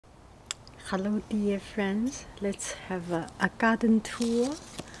Hello dear friends, let's have a garden tour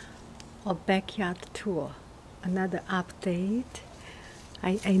or backyard tour. Another update.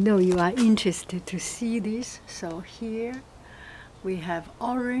 I know you are interested to see this, so here we have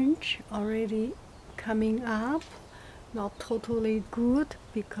orange already coming up. Not totally good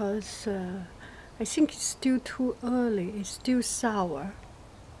because I think it's still too early, it's still sour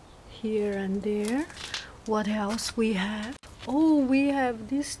here and there. What else we have? Oh, we have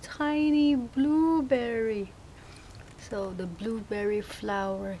this tiny blueberry. So the blueberry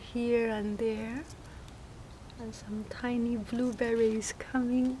flower here and there, and some tiny blueberries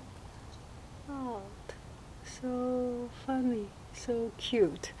coming out. So funny, so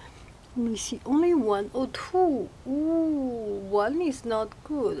cute. Let me see, only one or two. Ooh, one is not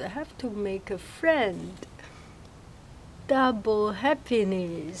good. I have to make a friend. Double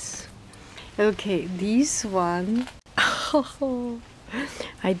happiness. Okay, this one. Oh,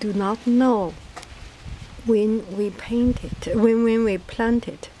 I do not know when we painted, when we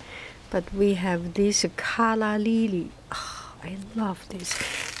planted, but we have this calla lily. Oh, I love this.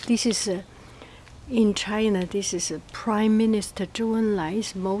 This is in China. This is Prime Minister Zhou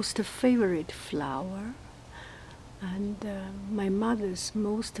Enlai's most favorite flower, and my mother's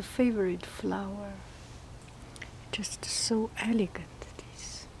most favorite flower. Just so elegant.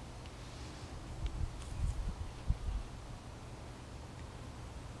 This.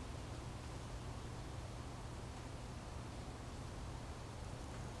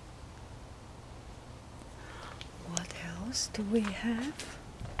 What else do we have?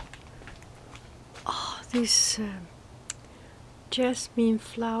 Oh, this jasmine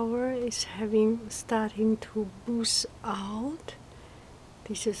flower is starting to boost out.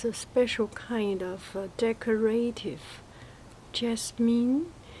 This is a special kind of decorative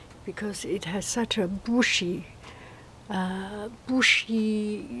jasmine because it has such a bushy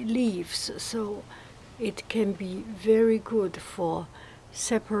leaves, so it can be very good for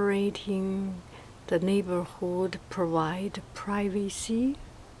separating the neighborhood, provide privacy,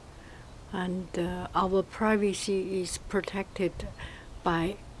 and our privacy is protected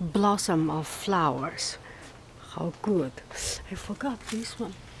by blossom of flowers. How good. I forgot this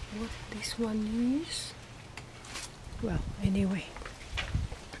one. What this one is? Well, anyway.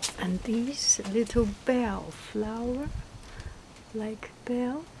 And this little bell flower, like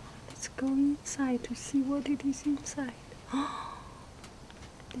bell. Let's go inside to see what it is inside. Oh,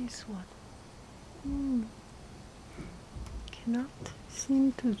 this one. Cannot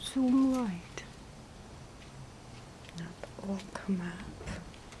seem to zoom right. Not all come up.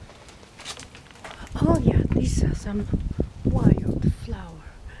 Oh yeah, these are some wild flower.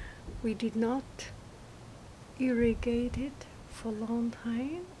 We did not irrigate it for a long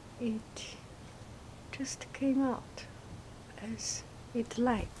time. It just came out as it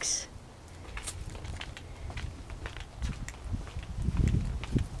likes.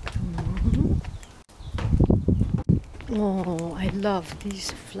 Come on. Oh, I love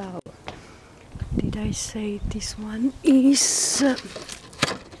this flower. Did I say this one is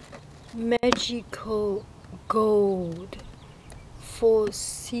magical gold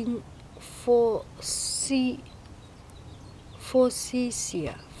forsythia.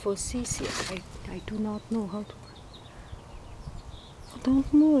 I do not know how to. Oh,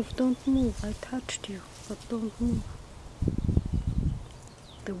 don't move, don't move. I touched you, but don't move.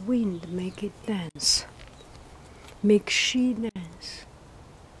 The wind make it dance. Make she dance.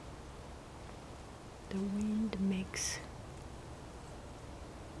 The wind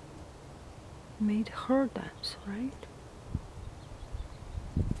made her dance, right?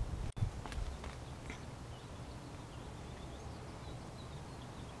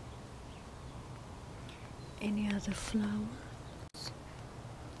 Any other flowers?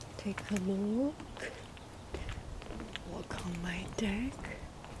 Take a look. Walk on my deck.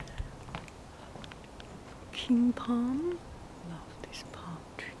 King palm. Love this palm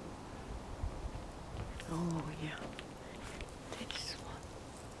tree. Oh yeah. This one.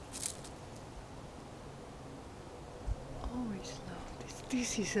 Always love this.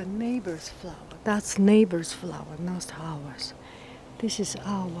 This is a neighbor's flower. That's neighbor's flower, not ours. This is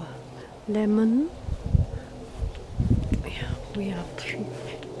our lemon. Yeah, we are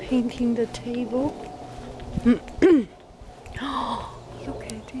painting the table. Oh, look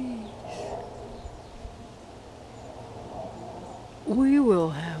at this. We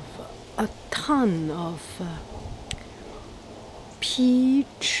will have a ton of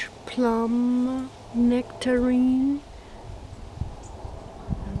peach, plum, nectarine,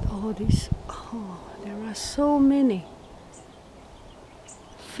 and all this. Oh, there are so many.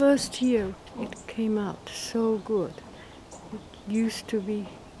 First year it came out so good. It used to be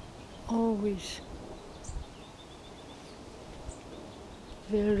always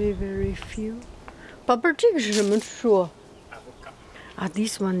very, very few. 宝贝儿，这个是什么树？ Ah,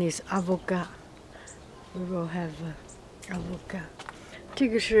 this one is avocado. We will have avocado. 这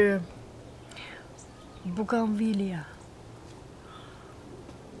个是 bougainvillea.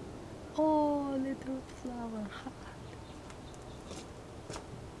 Oh, little flower heart.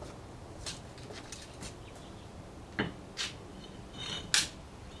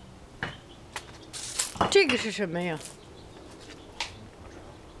 这个是什么呀？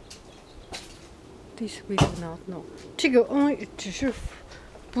 This we do not know. 这个只是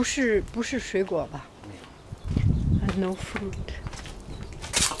不是水果吧？ No fruit.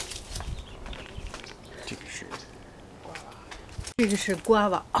 这个是瓜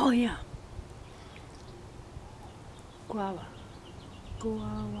娃。哦呀，瓜娃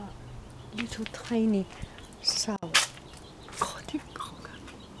，little tiny sour. 哦，这个好看。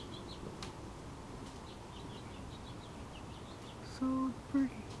So pretty.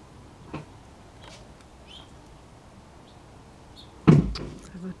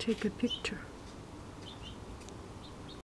 I will take a picture.